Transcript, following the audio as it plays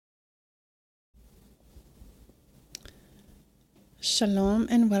Shalom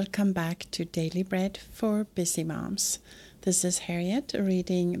and welcome back to Daily Bread for Busy Moms. This is Harriet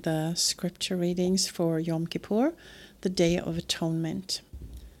reading the scripture readings for Yom Kippur, the Day of Atonement.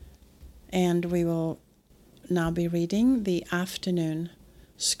 And we will now be reading the afternoon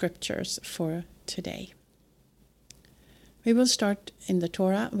scriptures for today. We will start in the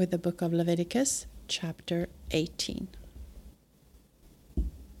Torah with the book of Leviticus, chapter 18.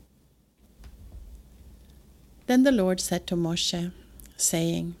 Then the Lord said to Moshe,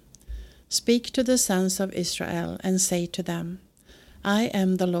 saying, Speak to the sons of Israel and say to them, I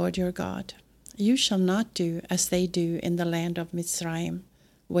am the Lord your God. You shall not do as they do in the land of Mitzrayim,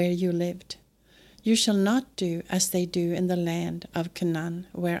 where you lived. You shall not do as they do in the land of Canaan,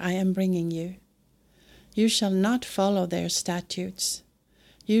 where I am bringing you. You shall not follow their statutes.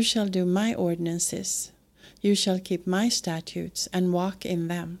 You shall do my ordinances. You shall keep my statutes and walk in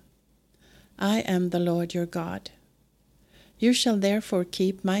them. I am the Lord your God. You shall therefore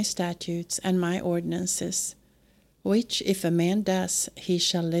keep my statutes and my ordinances, which if a man does, he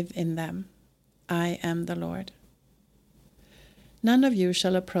shall live in them. I am the Lord. None of you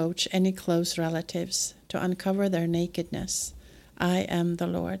shall approach any close relatives to uncover their nakedness. I am the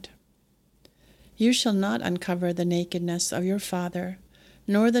Lord. You shall not uncover the nakedness of your father,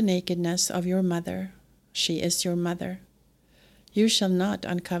 nor the nakedness of your mother. She is your mother. You shall not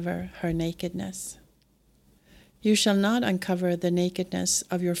uncover her nakedness. You shall not uncover the nakedness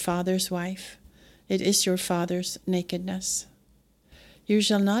of your father's wife. It is your father's nakedness. You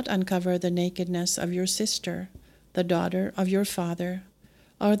shall not uncover the nakedness of your sister, the daughter of your father,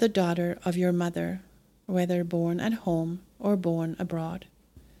 or the daughter of your mother, whether born at home or born abroad.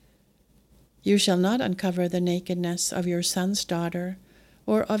 You shall not uncover the nakedness of your son's daughter,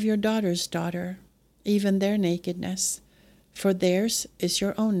 or of your daughter's daughter, even their nakedness, for theirs is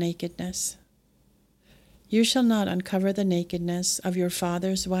your own nakedness. You shall not uncover the nakedness of your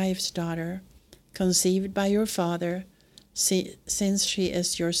father's wife's daughter, conceived by your father, since she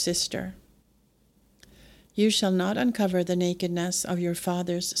is your sister. You shall not uncover the nakedness of your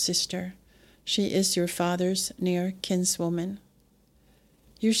father's sister. She is your father's near kinswoman.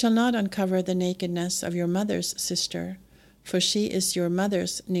 You shall not uncover the nakedness of your mother's sister, for she is your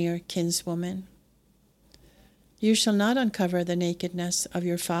mother's near kinswoman. You shall not uncover the nakedness of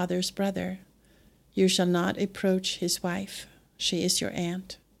your father's brother. You shall not approach his wife. She is your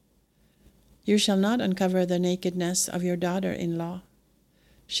aunt. You shall not uncover the nakedness of your daughter-in-law.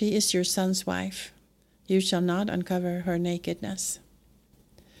 She is your son's wife. You shall not uncover her nakedness.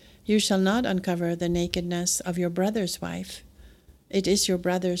 You shall not uncover the nakedness of your brother's wife. It is your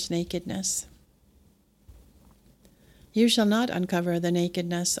brother's nakedness. You shall not uncover the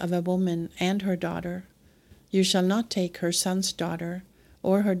nakedness of a woman and her daughter. You shall not take her son's daughter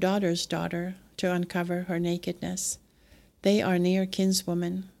or her daughter's daughter to uncover her nakedness. They are near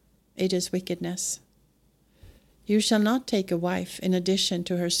kinswoman. It is wickedness. You shall not take a wife in addition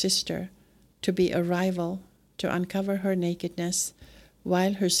to her sister to be a rival to uncover her nakedness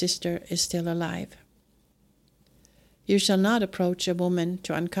while her sister is still alive. You shall not approach a woman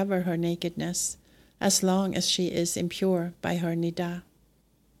to uncover her nakedness as long as she is impure by her nidah.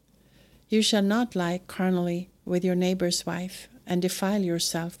 You shall not lie carnally with your neighbor's wife and defile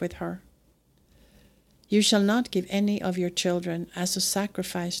yourself with her. You shall not give any of your children as a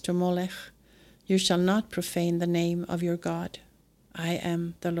sacrifice to Molech. You shall not profane the name of your God. I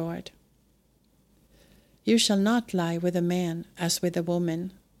am the Lord. You shall not lie with a man as with a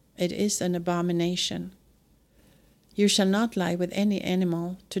woman. It is an abomination. You shall not lie with any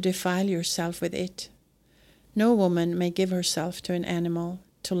animal to defile yourself with it. No woman may give herself to an animal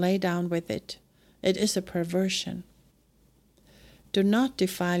to lay down with it. It is a perversion. Do not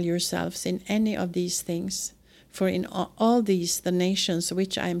defile yourselves in any of these things, for in all these the nations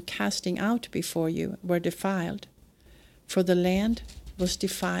which I am casting out before you were defiled. For the land was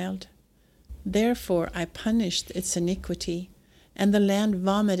defiled. Therefore I punished its iniquity, and the land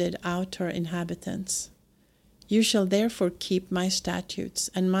vomited out her inhabitants. You shall therefore keep my statutes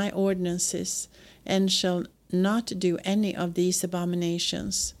and my ordinances, and shall not do any of these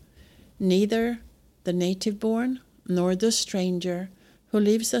abominations, neither the native-born nor the stranger who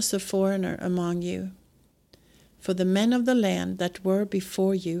lives as a foreigner among you. For the men of the land that were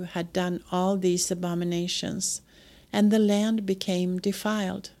before you had done all these abominations, and the land became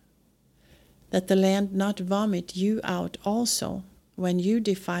defiled, that the land not vomit you out also when you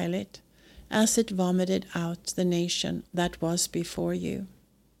defile it, as it vomited out the nation that was before you.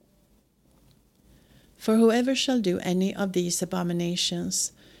 For whoever shall do any of these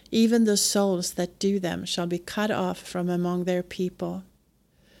abominations, even the souls that do them shall be cut off from among their people.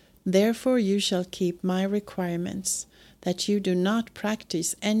 Therefore you shall keep my requirements, that you do not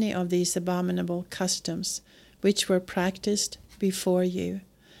practice any of these abominable customs which were practiced before you,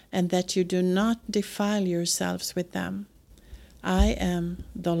 and that you do not defile yourselves with them. I am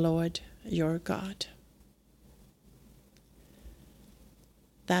the Lord your God.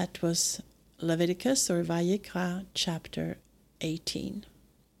 That was Leviticus or Vayikra chapter 18.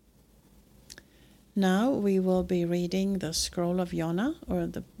 Now we will be reading the scroll of Jonah, or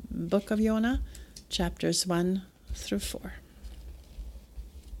the book of Jonah, chapters 1 through 4.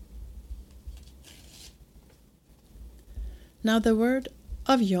 Now the word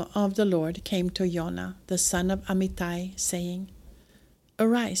of the Lord came to Jonah, the son of Amittai, saying,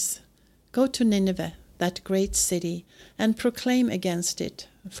 Arise, go to Nineveh, that great city, and proclaim against it,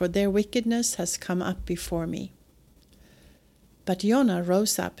 for their wickedness has come up before me. But Jonah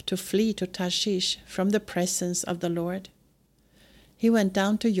rose up to flee to Tarshish from the presence of the Lord. He went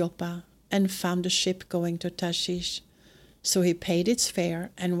down to Joppa and found a ship going to Tarshish. So he paid its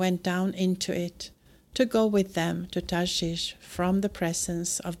fare and went down into it to go with them to Tarshish from the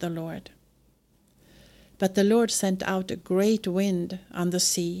presence of the Lord. But the Lord sent out a great wind on the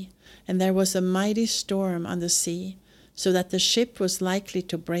sea, and there was a mighty storm on the sea, so that the ship was likely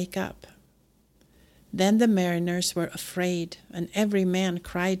to break up. Then the mariners were afraid, and every man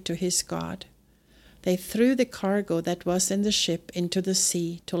cried to his God. They threw the cargo that was in the ship into the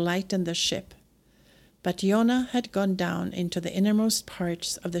sea to lighten the ship. But Jonah had gone down into the innermost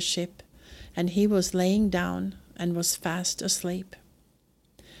parts of the ship, and he was laying down and was fast asleep.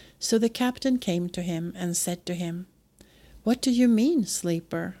 So the captain came to him and said to him, What do you mean,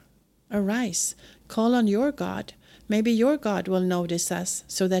 sleeper? Arise, call on your God. Maybe your God will notice us,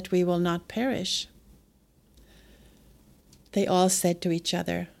 so that we will not perish. They all said to each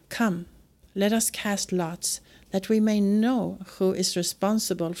other, Come, let us cast lots, that we may know who is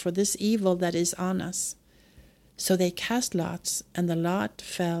responsible for this evil that is on us. So they cast lots, and the lot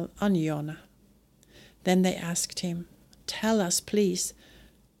fell on Jonah. Then they asked him, Tell us, please,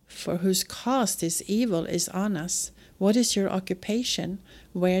 for whose cause this evil is on us. What is your occupation?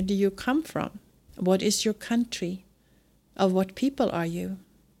 Where do you come from? What is your country? Of what people are you?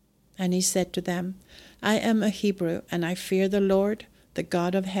 And he said to them, I am a Hebrew, and I fear the Lord, the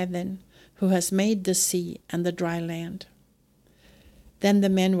God of heaven, who has made the sea and the dry land. Then the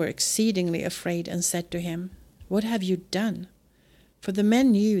men were exceedingly afraid and said to him, What have you done? For the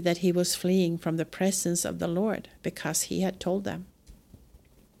men knew that he was fleeing from the presence of the Lord, because he had told them.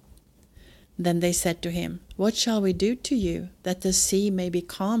 Then they said to him, What shall we do to you, that the sea may be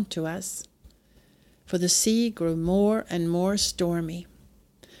calm to us? For the sea grew more and more stormy.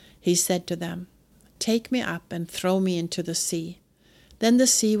 He said to them, Take me up and throw me into the sea. Then the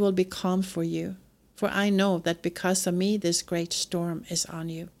sea will be calm for you, for I know that because of me this great storm is on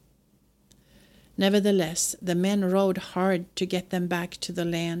you. Nevertheless, the men rowed hard to get them back to the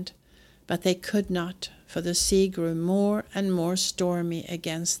land, but they could not, for the sea grew more and more stormy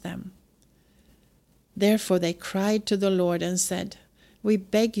against them. Therefore they cried to the Lord and said, We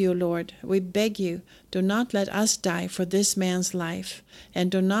beg you, Lord, we beg you, do not let us die for this man's life, and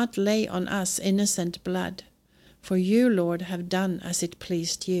do not lay on us innocent blood. For you, Lord, have done as it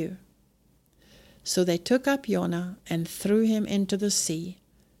pleased you. So they took up Jonah and threw him into the sea,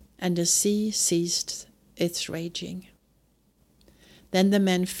 and the sea ceased its raging. Then the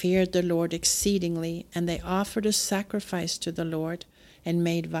men feared the Lord exceedingly, and they offered a sacrifice to the Lord and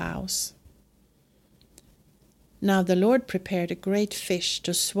made vows. Now the Lord prepared a great fish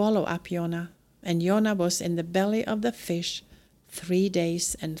to swallow up Jonah, and Jonah was in the belly of the fish 3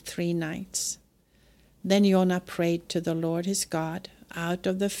 days and 3 nights. Then Jonah prayed to the Lord his God out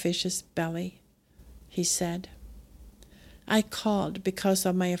of the fish's belly. He said, I called because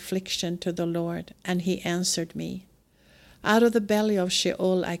of my affliction to the Lord, and he answered me. Out of the belly of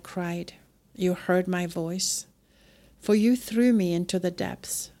Sheol I cried. You heard my voice. For you threw me into the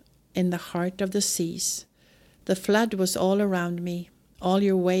depths, in the heart of the seas. The flood was all around me. All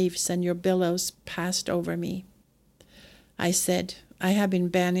your waves and your billows passed over me. I said, I have been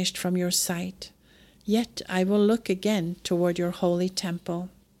banished from your sight. Yet I will look again toward your holy temple.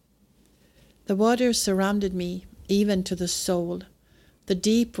 The waters surrounded me, even to the soul. The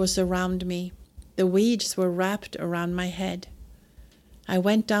deep was around me. The weeds were wrapped around my head. I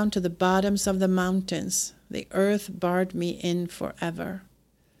went down to the bottoms of the mountains. The earth barred me in forever.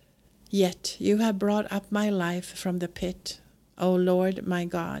 Yet you have brought up my life from the pit, O Lord my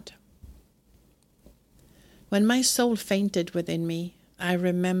God. When my soul fainted within me, I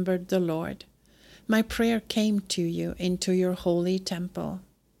remembered the Lord. My prayer came to you into your holy temple.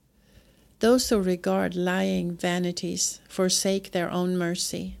 Those who regard lying vanities forsake their own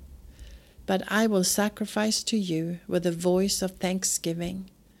mercy. but I will sacrifice to you with a voice of thanksgiving.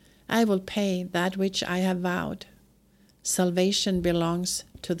 I will pay that which I have vowed. Salvation belongs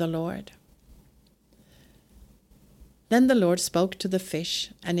to the Lord." Then the Lord spoke to the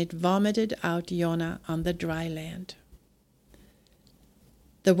fish, and it vomited out Jonah on the dry land.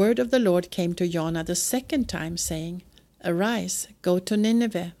 The word of the Lord came to Jonah the second time, saying, "Arise, go to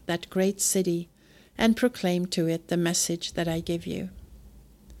Nineveh, that great city, and proclaim to it the message that I give you."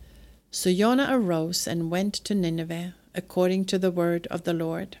 So Jonah arose and went to Nineveh, according to the word of the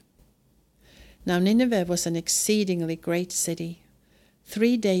Lord. Now Nineveh was an exceedingly great city,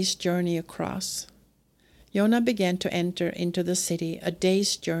 3 days' journey across. Jonah began to enter into the city a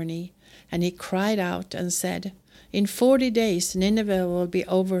day's journey, and he cried out and said, "In 40 days Nineveh will be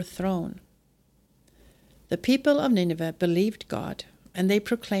overthrown." The people of Nineveh believed God, and they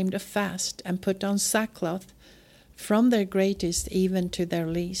proclaimed a fast and put on sackcloth, from their greatest even to their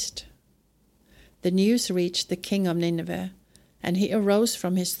least. The news reached the king of Nineveh, and he arose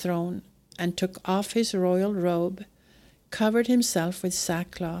from his throne and took off his royal robe, covered himself with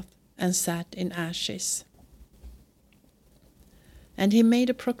sackcloth, and sat in ashes. And he made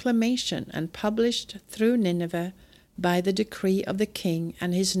a proclamation and published through Nineveh by the decree of the king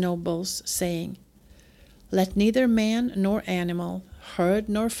and his nobles, saying, "Let neither man nor animal, herd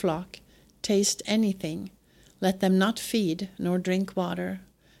nor flock, taste anything. Let them not feed nor drink water,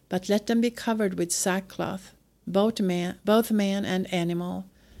 but let them be covered with sackcloth, both man and animal,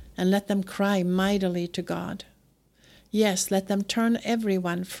 and let them cry mightily to God. Yes, let them turn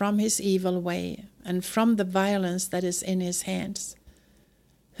everyone from his evil way and from the violence that is in his hands.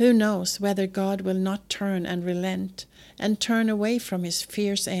 Who knows whether God will not turn and relent and turn away from his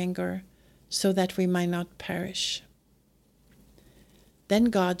fierce anger, so that we might not perish?" Then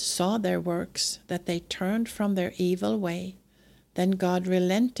God saw their works, that they turned from their evil way. Then God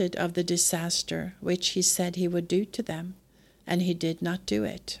relented of the disaster which he said he would do to them, and he did not do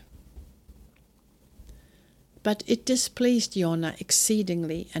it. But it displeased Jonah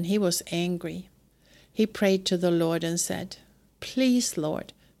exceedingly, and he was angry. He prayed to the Lord and said, "Please,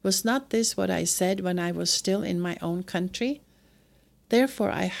 Lord, was not this what I said when I was still in my own country?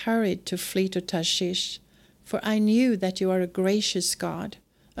 Therefore I hurried to flee to Tarshish, for I knew that you are a gracious God,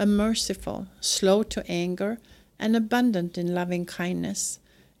 a merciful, slow to anger, and abundant in loving kindness,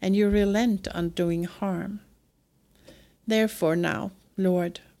 and you relent on doing harm. Therefore now,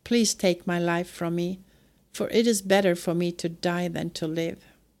 Lord, please take my life from me, for it is better for me to die than to live."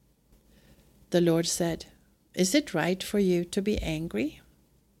 The Lord said, "Is it right for you to be angry?"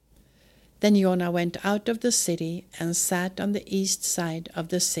 Then Jonah went out of the city and sat on the east side of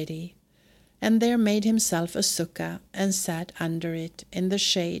the city, and there made himself a sukkah and sat under it in the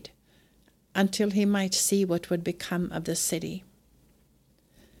shade, until he might see what would become of the city.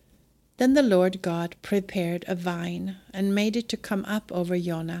 Then the Lord God prepared a vine and made it to come up over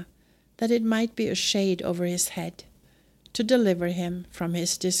Jonah, that it might be a shade over his head, to deliver him from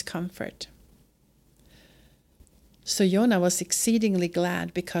his discomfort. So Jonah was exceedingly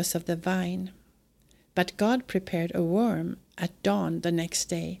glad because of the vine. But God prepared a worm at dawn the next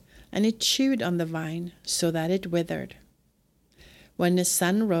day, and it chewed on the vine so that it withered. When the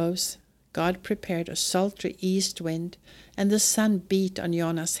sun rose, God prepared a sultry east wind, and the sun beat on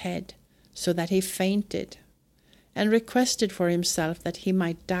Jonah's head, so that he fainted, and requested for himself that he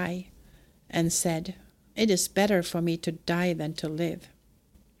might die, and said, "It is better for me to die than to live."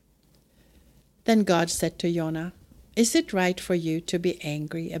 Then God said to Jonah, "Is it right for you to be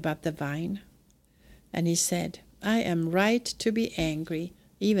angry about the vine?" And he said, "I am right to be angry,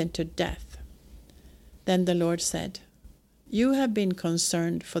 even to death." Then the Lord said, "You have been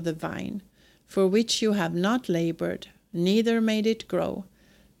concerned for the vine, for which you have not labored, neither made it grow,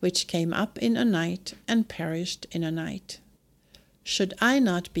 which came up in a night and perished in a night. Should I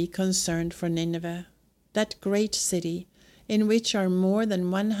not be concerned for Nineveh, that great city, in which are more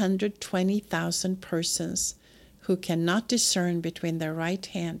than 120,000 persons, who cannot discern between their right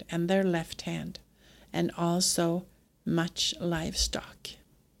hand and their left hand, and also much livestock?"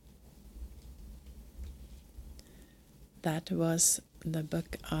 That was the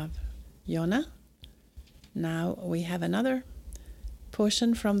book of Jonah. Now we have another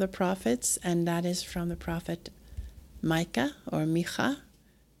portion from the prophets, and that is from the prophet Micah or Micha,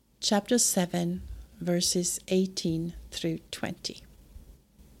 chapter 7, verses 18 through 20.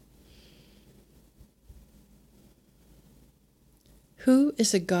 Who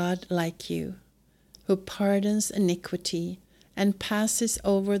is a God like you, who pardons iniquity and passes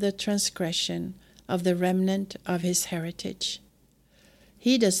over the transgression of the remnant of his heritage?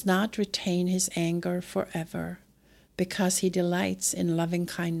 He does not retain his anger forever, because he delights in loving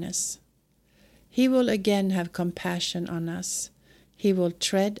kindness. He will again have compassion on us. He will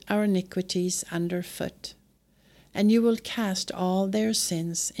tread our iniquities underfoot, and you will cast all their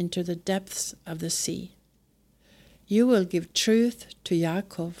sins into the depths of the sea. You will give truth to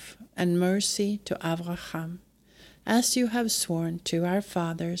Jacob and mercy to Abraham, as you have sworn to our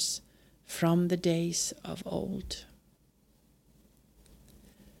fathers from the days of old.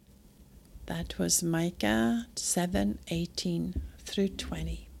 That was Micah 7:18 through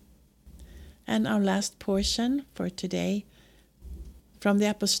 20. And our last portion for today from the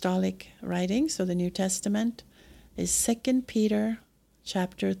Apostolic writings of the New Testament is 2 Peter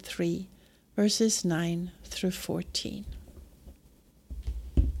chapter 3, verses 9 through 14.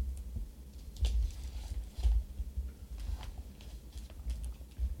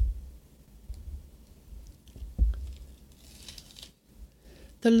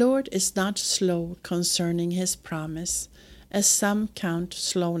 The Lord is not slow concerning his promise, as some count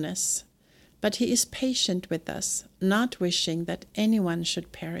slowness, but he is patient with us, not wishing that anyone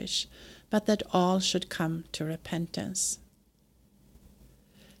should perish, but that all should come to repentance.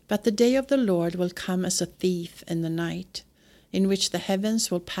 But the day of the Lord will come as a thief in the night, in which the heavens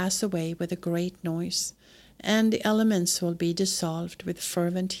will pass away with a great noise, and the elements will be dissolved with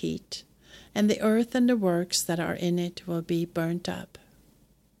fervent heat, and the earth and the works that are in it will be burnt up.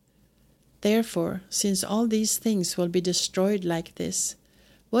 Therefore, since all these things will be destroyed like this,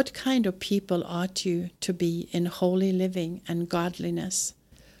 what kind of people ought you to be in holy living and godliness,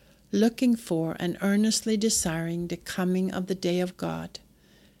 looking for and earnestly desiring the coming of the day of God,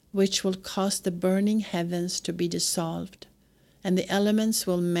 which will cause the burning heavens to be dissolved, and the elements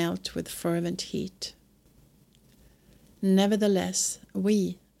will melt with fervent heat? Nevertheless,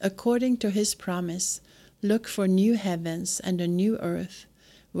 we, according to his promise, look for new heavens and a new earth,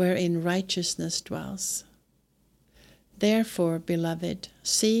 wherein righteousness dwells. Therefore, beloved,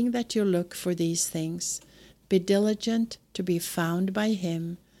 seeing that you look for these things, be diligent to be found by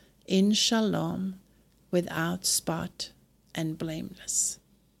him in shalom, without spot and blameless.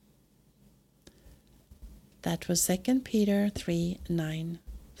 That was 2 Peter 3, 9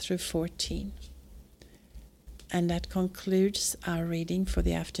 through 14. And that concludes our reading for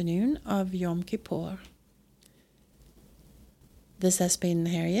the afternoon of Yom Kippur. This has been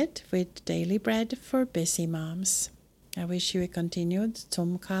Harriet with Daily Bread for Busy Moms. I wish you a continued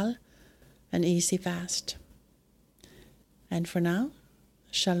Tzom Kal, an easy fast. And for now,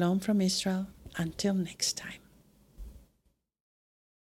 Shalom from Israel. Until next time.